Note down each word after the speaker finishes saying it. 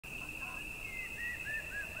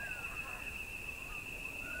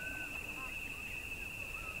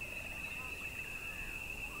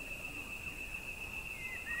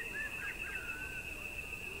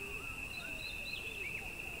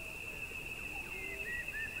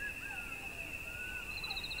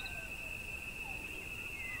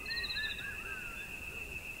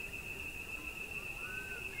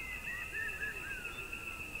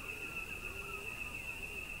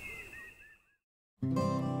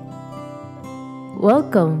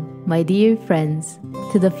Welcome, my dear friends,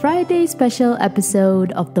 to the Friday special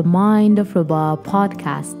episode of the Mindofruba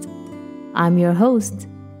podcast. I'm your host,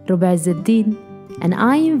 Ruba Zuddin, and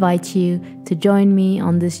I invite you to join me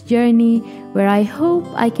on this journey where I hope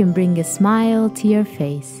I can bring a smile to your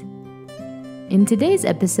face. In today's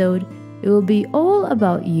episode, it will be all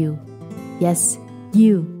about you. Yes,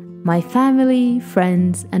 you, my family,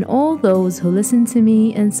 friends, and all those who listen to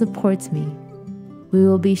me and support me. We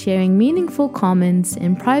will be sharing meaningful comments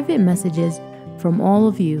and private messages from all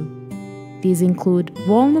of you. These include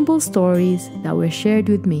vulnerable stories that were shared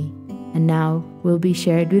with me and now will be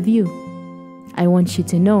shared with you. I want you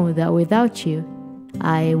to know that without you,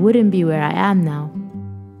 I wouldn't be where I am now.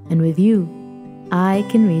 And with you, I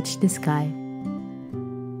can reach the sky.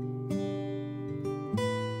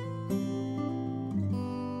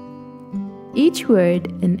 Each word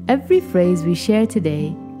and every phrase we share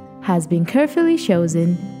today has been carefully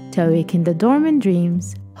chosen to awaken the dormant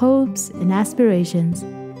dreams, hopes, and aspirations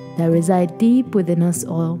that reside deep within us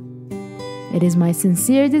all. It is my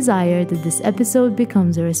sincere desire that this episode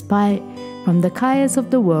becomes a respite from the chaos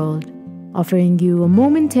of the world, offering you a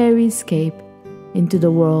momentary escape into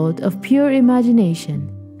the world of pure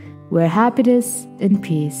imagination, where happiness and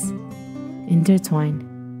peace intertwine.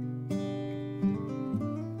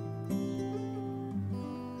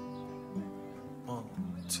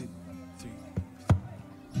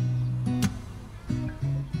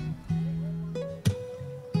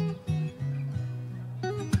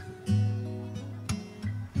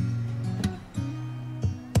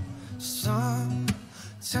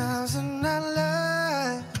 Sometimes in our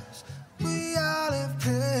lives, we all have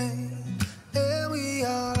pain and we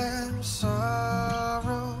all have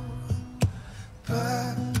sorrow.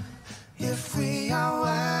 But if we are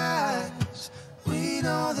wise, we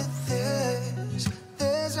know that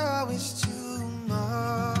there's always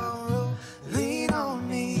tomorrow. Lean on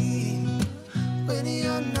me when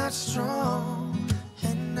you're not strong,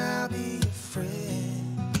 and I'll be your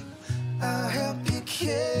friend. I'll help you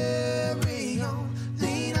carry on.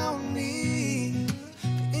 Lean on me.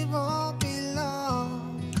 It won't be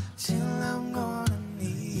long till I'm gonna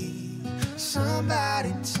need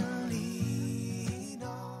somebody to lean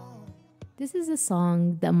on. This is a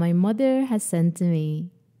song that my mother has sent to me.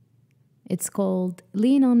 It's called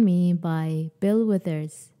Lean on Me by Bill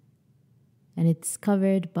Withers, and it's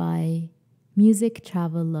covered by Music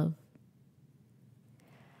Travel Love.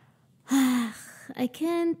 I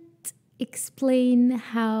can't explain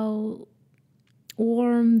how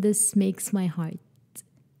warm this makes my heart.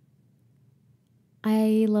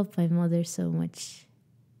 I love my mother so much,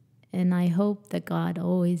 and I hope that God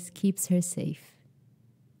always keeps her safe.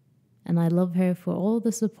 And I love her for all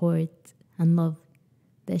the support and love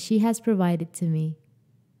that she has provided to me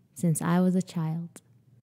since I was a child.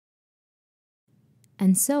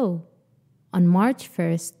 And so, on March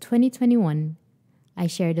 1st, 2021, I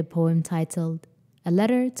shared a poem titled A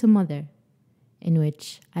Letter to Mother, in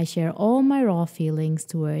which I share all my raw feelings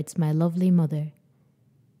towards my lovely mother.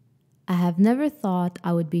 I have never thought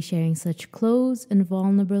I would be sharing such close and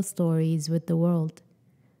vulnerable stories with the world,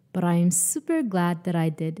 but I am super glad that I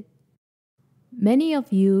did. Many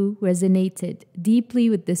of you resonated deeply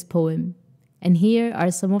with this poem, and here are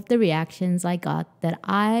some of the reactions I got that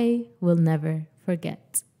I will never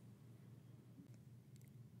forget.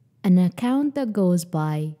 An account that goes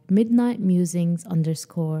by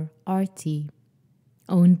midnightmusings_RT,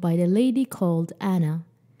 owned by the lady called Anna,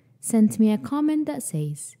 sent me a comment that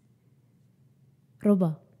says,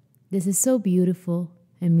 Roba, this is so beautiful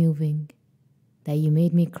and moving that you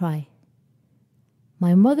made me cry.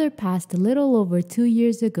 My mother passed a little over 2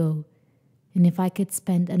 years ago, and if I could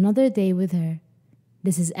spend another day with her,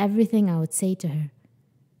 this is everything I would say to her.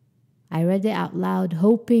 I read it out loud,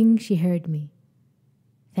 hoping she heard me.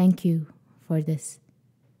 Thank you for this.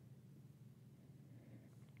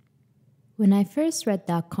 When I first read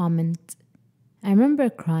that comment, I remember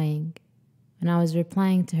crying when I was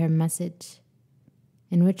replying to her message,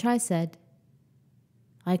 in which I said,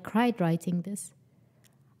 I cried writing this.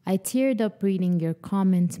 I teared up reading your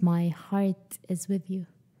comment. My heart is with you.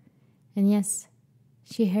 And yes,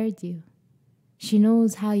 she heard you. She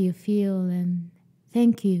knows how you feel, and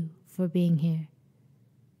thank you for being here.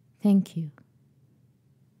 Thank you.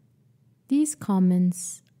 These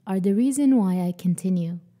comments are the reason why I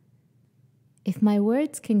continue. If my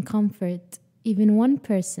words can comfort even one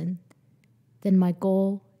person, then my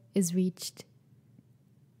goal is reached.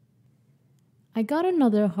 I got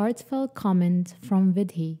another heartfelt comment from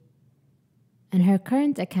Vidhi, and her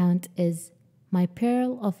current account is My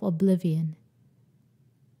Pearl of Oblivion.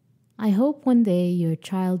 I hope one day your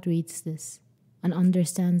child reads this and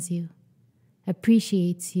understands you.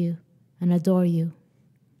 appreciates you, and adore you.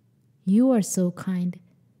 You are so kind.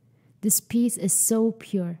 This piece is so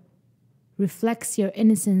pure, reflects your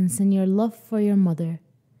innocence and your love for your mother.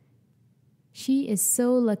 She is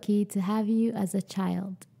so lucky to have you as a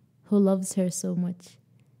child who loves her so much.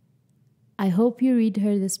 I hope you read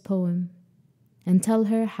her this poem and tell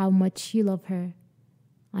her how much you love her.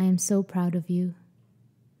 I am so proud of you.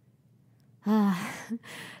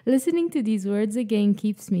 Listening to these words again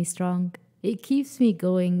keeps me strong. It keeps me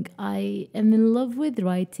going. I am in love with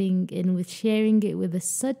writing and with sharing it with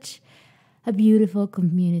such a beautiful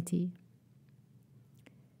community.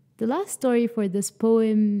 The last story for this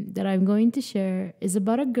poem that I'm going to share is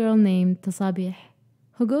about a girl named Tasabih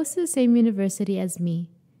who goes to the same university as me,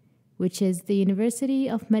 which is the University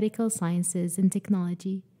of Medical Sciences and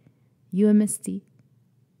Technology, UMST.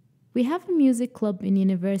 We have a music club in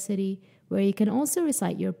university where you can also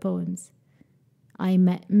recite your poems. I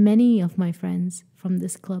met many of my friends from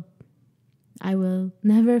this club. I will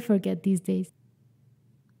never forget these days.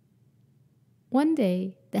 One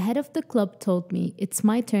day, the head of the club told me it's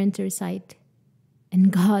my turn to recite.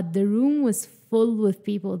 And God, the room was full with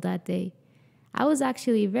people that day. I was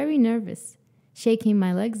actually very nervous, shaking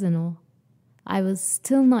my legs and all. I was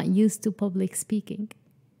still not used to public speaking.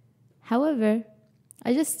 However,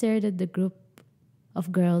 I just stared at the group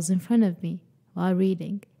of girls in front of me while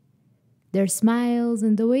reading. Their smiles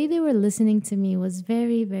and the way they were listening to me was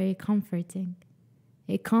very, very comforting.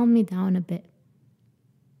 It calmed me down a bit.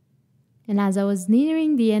 And as I was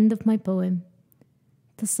nearing the end of my poem,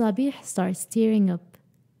 Tasabih starts tearing up.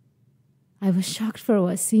 I was shocked for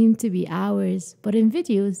what seemed to be hours, but in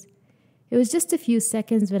videos, it was just a few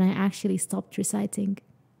seconds when I actually stopped reciting.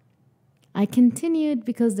 I continued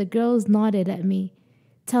because the girls nodded at me,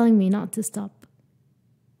 telling me not to stop.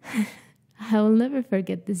 I will never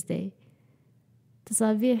forget this day.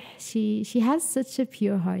 Tasabih, she has such a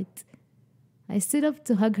pure heart. I stood up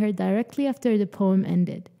to hug her directly after the poem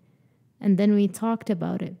ended, and then we talked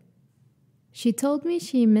about it. She told me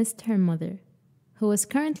she missed her mother, who was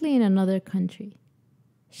currently in another country.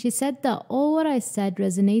 She said that all what I said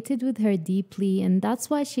resonated with her deeply, and that's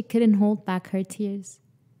why she couldn't hold back her tears.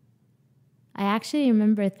 I actually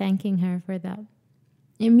remember thanking her for that.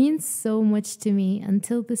 It means so much to me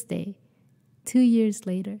until this day, 2 years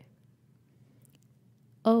later.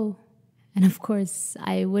 Oh, and of course,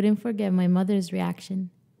 I wouldn't forget my mother's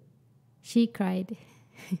reaction. She cried.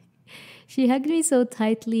 She hugged me so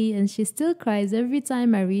tightly, and she still cries every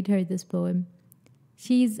time I read her this poem.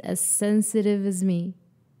 She's as sensitive as me.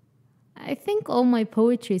 I think all my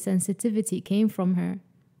poetry sensitivity came from her,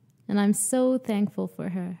 and I'm so thankful for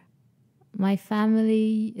her. My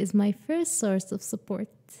family is my first source of support.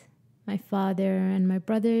 My father and my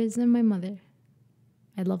brothers and my mother.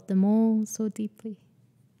 I love them all so deeply.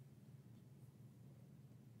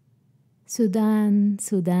 Sudan,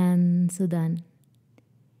 Sudan, Sudan.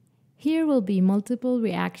 Here will be multiple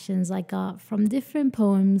reactions I got from different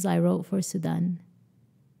poems I wrote for Sudan.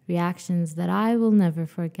 Reactions that I will never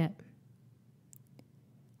forget.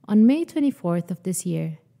 On May 24th of this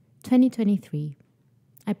year, 2023,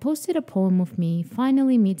 I posted a poem of me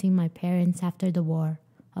finally meeting my parents after the war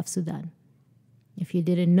of Sudan. If you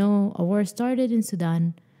didn't know, a war started in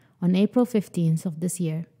Sudan on April 15th of this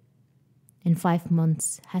year, and 5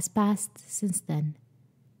 months has passed since then.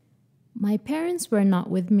 My parents were not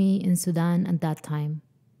with me in Sudan at that time.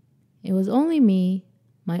 It was only me,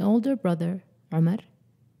 my older brother, Umar,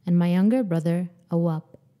 and my younger brother, Awab.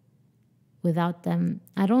 Without them,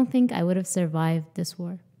 I don't think I would have survived this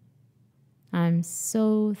war. I'm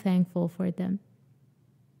so thankful for them.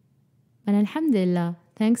 And Alhamdulillah,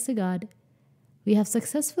 thanks to God, we have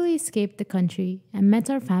successfully escaped the country and met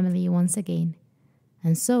our family once again.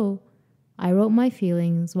 And so, I wrote my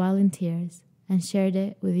feelings while in tears and shared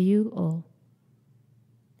it with you all.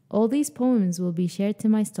 All these poems will be shared to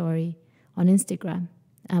my story on Instagram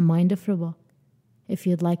at Mindofruba if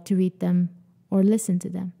you'd like to read them or listen to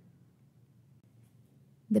them.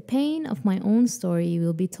 The pain of my own story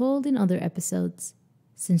will be told in other episodes,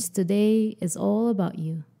 since today is all about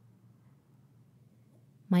you.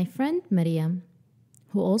 My friend Maryam,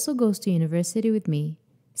 who also goes to university with me,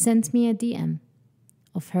 sent me a DM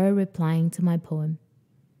of her replying to my poem.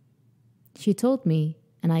 She told me,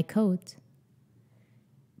 and I quote,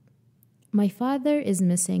 "My father is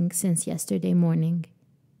missing since yesterday morning,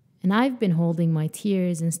 and I've been holding my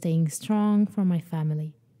tears and staying strong for my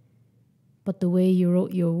family. But the way you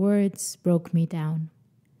wrote your words broke me down.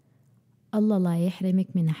 Allah la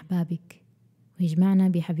yahrimik min ahbabik,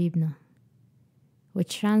 ويجمعنا بحبيبنا,"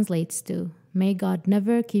 which translates to, "May God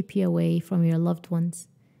never keep you away from your loved ones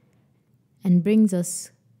and brings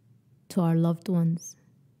us to our loved ones.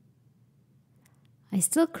 I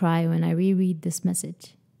still cry when I reread this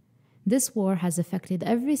message. This war has affected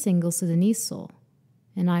every single Sudanese soul,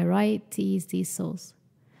 and I write to ease these souls.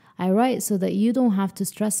 I write so that you don't have to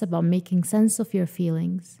stress about making sense of your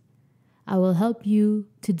feelings. I will help you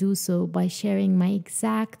to do so by sharing my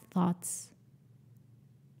exact thoughts.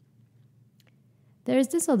 There is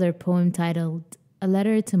this other poem titled A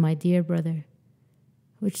Letter to My Dear Brother,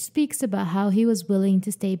 which speaks about how he was willing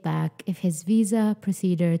to stay back if his visa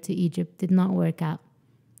procedure to Egypt did not work out.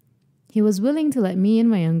 He was willing to let me and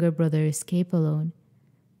my younger brother escape alone.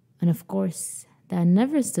 And of course, that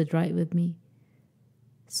never stood right with me.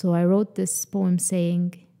 So I wrote this poem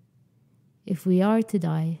saying, if we are to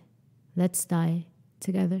die, let's die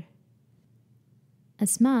together.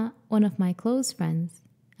 Asma, one of my close friends,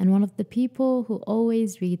 and one of the people who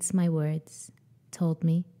always reads my words, told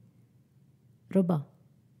me, Ruba,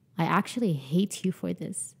 I actually hate you for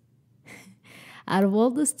this. Out of all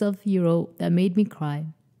the stuff you wrote that made me cry,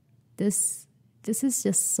 this is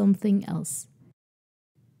just something else.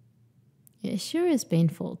 It sure is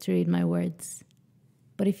painful to read my words,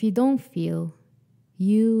 but if you don't feel,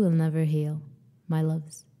 you will never heal, my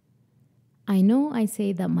loves. I know I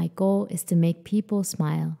say that my goal is to make people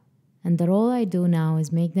smile, and that all I do now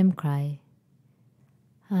is make them cry.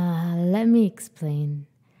 Let me explain.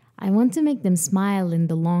 I want to make them smile in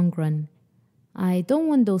the long run. I don't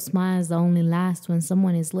want those smiles that only last when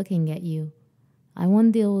someone is looking at you. I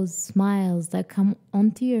want those smiles that come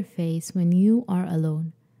onto your face when you are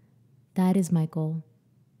alone. That is my goal,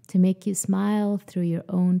 to make you smile through your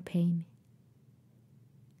own pain.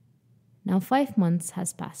 Now 5 months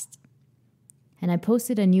has passed, and I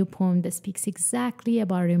posted a new poem that speaks exactly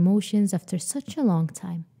about our emotions after such a long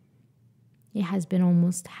time. It has been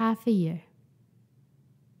almost half a year.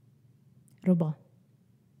 Ruba,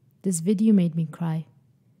 this video made me cry,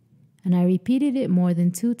 and I repeated it more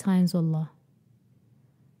than 2 times, wallah.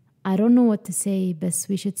 I don't know what to say, but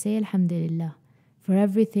we should say Alhamdulillah for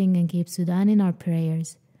everything and keep Sudan in our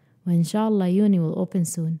prayers. When inshallah uni will open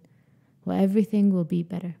soon, where everything will be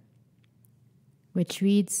better. Which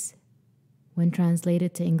reads, when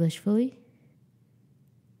translated to English fully,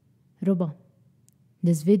 Ruba,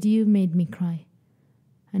 this video made me cry,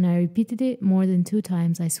 and I repeated it more than 2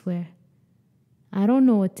 times, I swear. I don't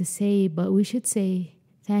know what to say, but we should say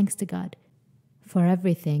thanks to God for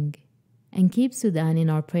everything and keep Sudan in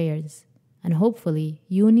our prayers, and hopefully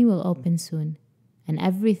uni will open soon and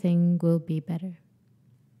everything will be better.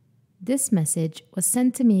 This message was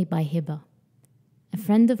sent to me by Hiba, a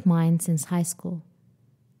friend of mine since high school.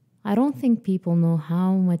 I don't think people know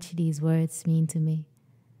how much these words mean to me.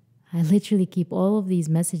 I literally keep all of these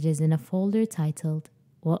messages in a folder titled,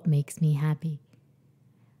 What Makes Me Happy.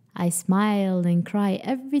 I smile and cry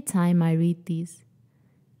every time I read these.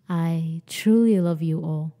 I truly love you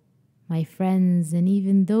all, my friends, and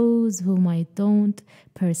even those whom I don't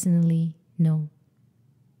personally know.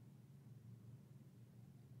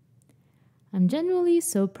 I'm genuinely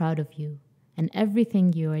so proud of you and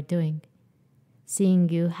everything you are doing. Seeing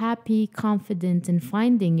you happy, confident, and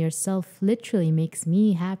finding yourself literally makes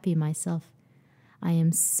me happy myself. I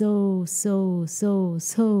am so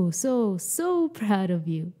proud of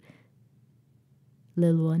you.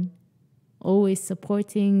 Lil one, always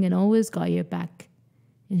supporting and always got your back.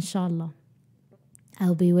 Inshallah.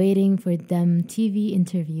 I'll be waiting for them TV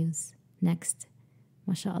interviews next.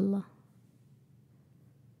 MashaAllah.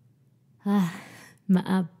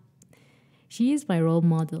 Ma'ab. She is my role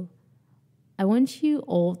model. I want you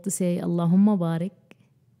all to say Allahumma barik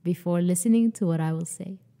before listening to what I will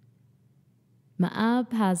say.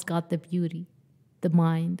 Ma'ab has got the beauty, the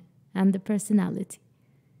mind, and the personality.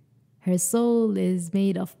 Her soul is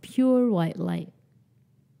made of pure white light.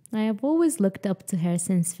 I have always looked up to her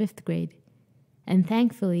since 5th grade, and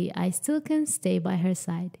thankfully I still can stay by her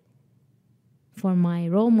side. For my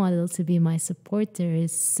role model to be my supporter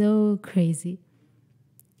is so crazy.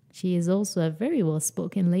 She is also a very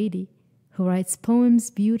well-spoken lady who writes poems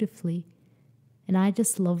beautifully, and I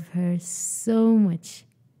just love her so much.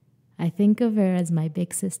 I think of her as my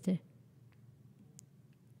big sister.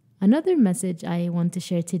 Another message I want to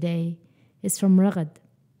share today is from Ragad,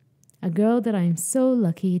 a girl that I am so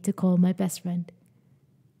lucky to call my best friend.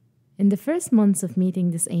 In the first months of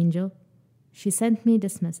meeting this angel, she sent me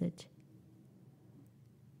this message.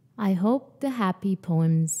 I hope the happy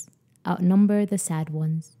poems outnumber the sad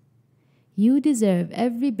ones. You deserve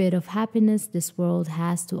every bit of happiness this world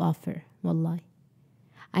has to offer, wallahi.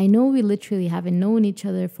 I know we literally haven't known each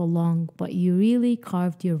other for long, but you really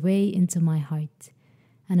carved your way into my heart,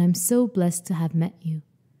 and I'm so blessed to have met you.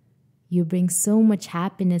 You bring so much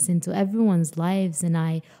happiness into everyone's lives, and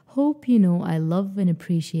I hope you know I love and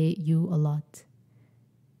appreciate you a lot.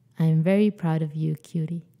 I am very proud of you,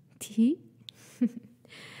 cutie. Tee.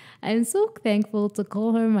 I am so thankful to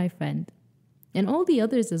call her my friend, and all the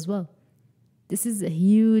others as well. This is a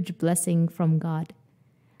huge blessing from God,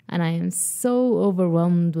 and I am so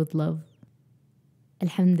overwhelmed with love.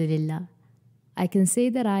 Alhamdulillah, I can say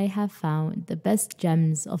that I have found the best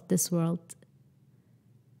gems of this world.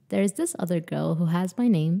 There is this other girl who has my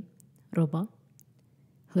name, Ruba,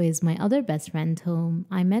 who is my other best friend whom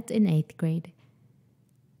I met in 8th grade.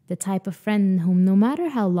 The type of friend whom no matter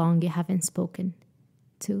how long you haven't spoken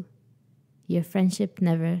to, your friendship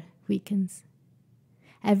never weakens.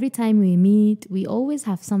 Every time we meet, we always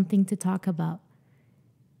have something to talk about.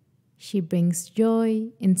 She brings joy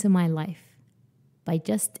into my life by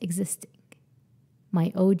just existing.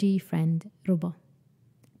 My OG friend, Ruba.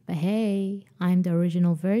 But hey, I'm the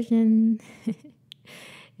original version.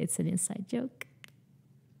 It's an inside joke.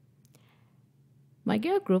 My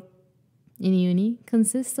girl group in uni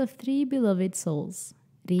consists of 3 beloved souls,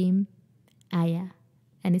 Reem, Aya,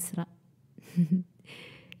 and Isra.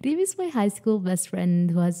 Reem is my high school best friend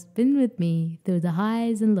who has been with me through the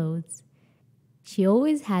highs and lows. She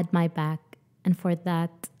always had my back, and for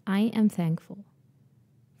that, I am thankful.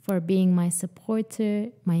 For being my supporter,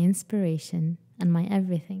 my inspiration, and my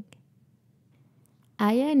everything.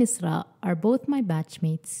 Aya and Isra are both my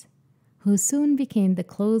batchmates, who soon became the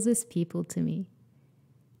closest people to me.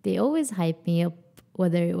 They always hype me up,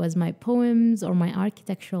 whether it was my poems or my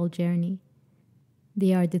architectural journey.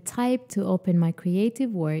 They are the type to open my creative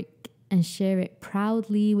work and share it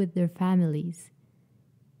proudly with their families.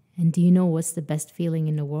 And do you know what's the best feeling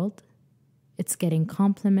in the world? It's getting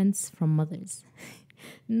compliments from mothers.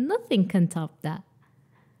 Nothing can top that.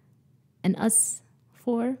 And us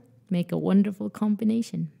 4 make a wonderful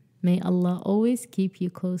combination. May Allah always keep you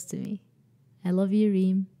close to me. I love you,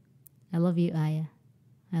 Reem. I love you, Aya.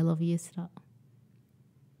 I love you, Isra.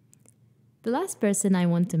 The last person I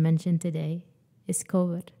want to mention today is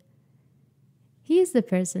Kowar. He is the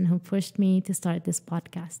person who pushed me to start this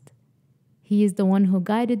podcast. He is the one who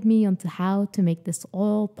guided me onto how to make this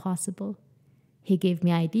all possible. He gave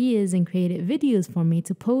me ideas and created videos for me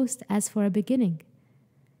to post as for a beginning.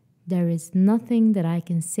 There is nothing that I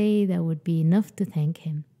can say that would be enough to thank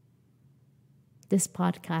him. This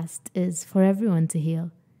podcast is for everyone to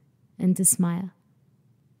heal and to smile.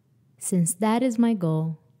 Since that is my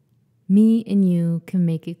goal, me and you can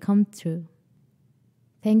make it come true.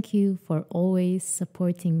 Thank you for always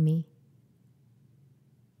supporting me.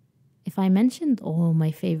 If I mentioned all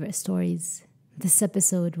my favorite stories, this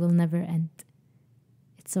episode will never end.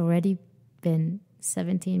 It's already been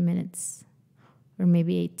 17 minutes, or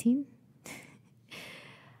maybe 18.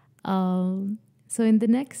 So in the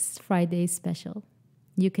next Friday special,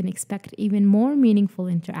 you can expect even more meaningful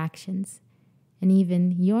interactions, and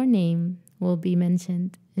even your name will be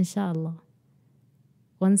mentioned, inshallah.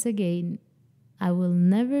 Once again, I will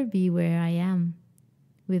never be where I am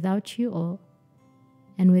without you all,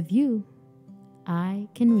 and with you, I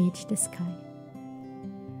can reach the sky.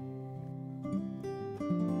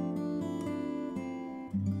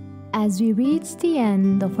 As we reach the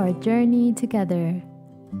end of our journey together,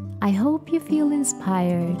 I hope you feel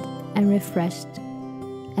inspired and refreshed,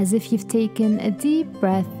 as if you've taken a deep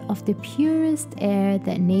breath of the purest air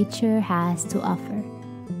that nature has to offer.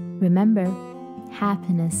 Remember,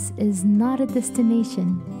 happiness is not a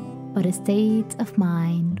destination, but a state of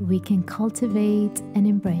mind we can cultivate and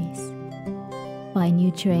embrace. By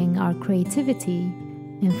nurturing our creativity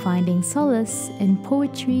and finding solace in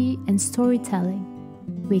poetry and storytelling,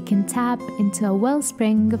 we can tap into a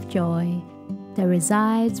wellspring of joy that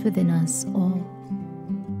resides within us all.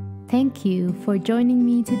 Thank you for joining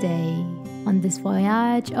me today on this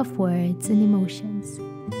voyage of words and emotions.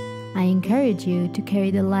 I encourage you to carry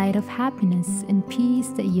the light of happiness and peace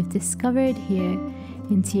that you've discovered here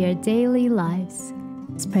into your daily lives,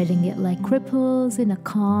 spreading it like ripples in a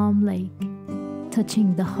calm lake,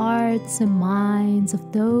 touching the hearts and minds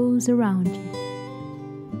of those around you.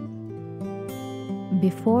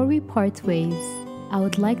 Before we part ways, I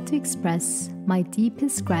would like to express my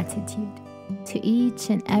deepest gratitude to each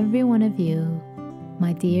and every one of you,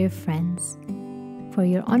 my dear friends, for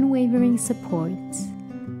your unwavering support.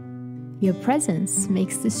 Your presence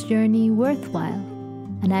makes this journey worthwhile,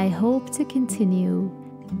 and I hope to continue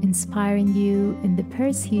inspiring you in the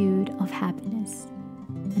pursuit of happiness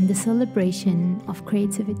and the celebration of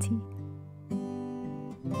creativity.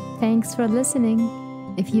 Thanks for listening.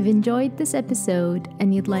 If you've enjoyed this episode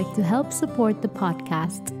and you'd like to help support the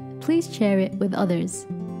podcast, please share it with others,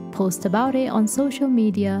 post about it on social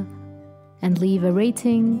media, and leave a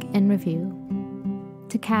rating and review.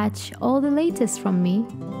 To catch all the latest from me,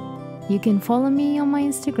 you can follow me on my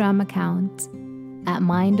Instagram account at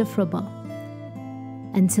Mindofruba.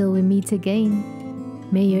 Until we meet again,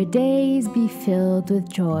 may your days be filled with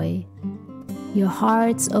joy, your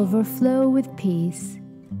hearts overflow with peace,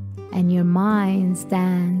 and your minds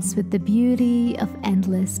dance with the beauty of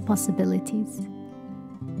endless possibilities.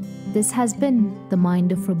 This has been the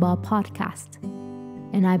Mindofruba podcast,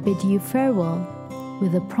 and I bid you farewell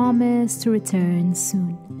with a promise to return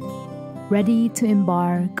soon, ready to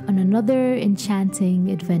embark on another enchanting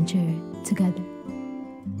adventure together.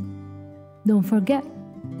 Don't forget,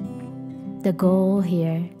 the goal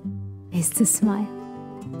here is to smile.